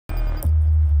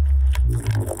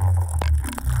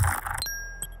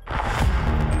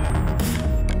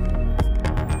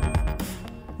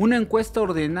Una encuesta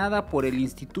ordenada por el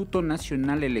Instituto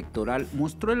Nacional Electoral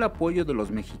mostró el apoyo de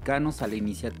los mexicanos a la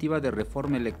iniciativa de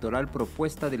reforma electoral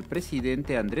propuesta del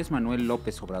presidente Andrés Manuel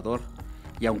López Obrador.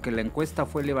 Y aunque la encuesta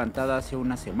fue levantada hace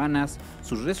unas semanas,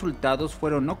 sus resultados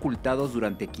fueron ocultados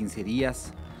durante 15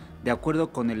 días. De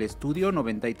acuerdo con el estudio,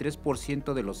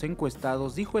 93% de los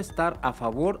encuestados dijo estar a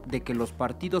favor de que los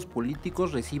partidos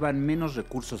políticos reciban menos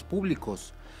recursos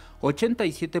públicos.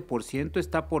 87%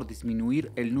 está por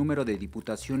disminuir el número de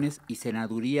diputaciones y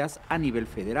senadurías a nivel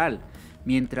federal,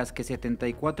 mientras que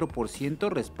 74%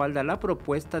 respalda la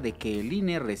propuesta de que el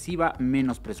INE reciba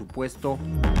menos presupuesto.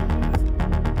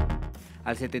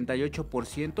 Al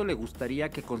 78% le gustaría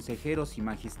que consejeros y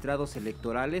magistrados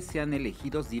electorales sean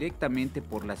elegidos directamente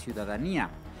por la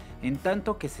ciudadanía, en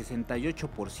tanto que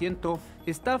 68%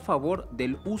 está a favor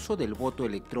del uso del voto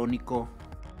electrónico.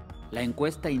 La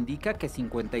encuesta indica que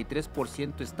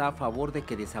 53% está a favor de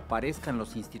que desaparezcan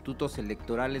los institutos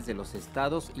electorales de los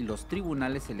estados y los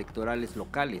tribunales electorales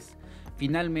locales.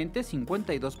 Finalmente,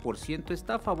 52%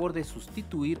 está a favor de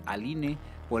sustituir al INE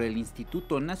por el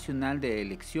Instituto Nacional de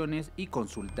Elecciones y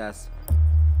Consultas.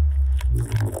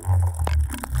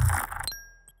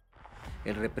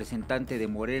 El representante de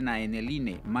Morena en el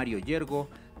INE, Mario Yergo,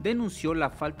 denunció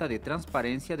la falta de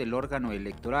transparencia del órgano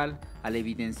electoral al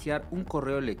evidenciar un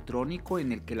correo electrónico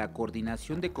en el que la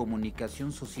Coordinación de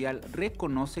Comunicación Social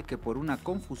reconoce que por una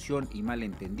confusión y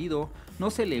malentendido no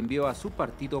se le envió a su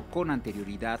partido con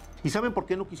anterioridad. ¿Y saben por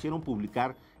qué no quisieron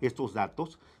publicar estos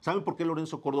datos? ¿Saben por qué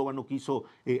Lorenzo Córdoba no quiso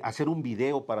hacer un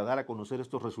video para dar a conocer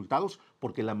estos resultados?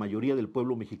 Porque la mayoría del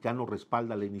pueblo mexicano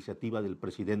respalda la iniciativa del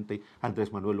presidente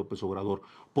Andrés Manuel López Obrador,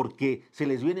 porque se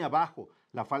les viene abajo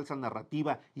la falsa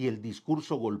narrativa y el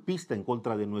discurso golpista en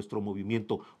contra de nuestro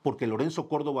movimiento, porque Lorenzo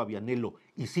Córdoba Vianello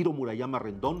y Ciro Murayama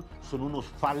Rendón son unos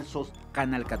falsos.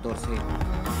 Canal 14.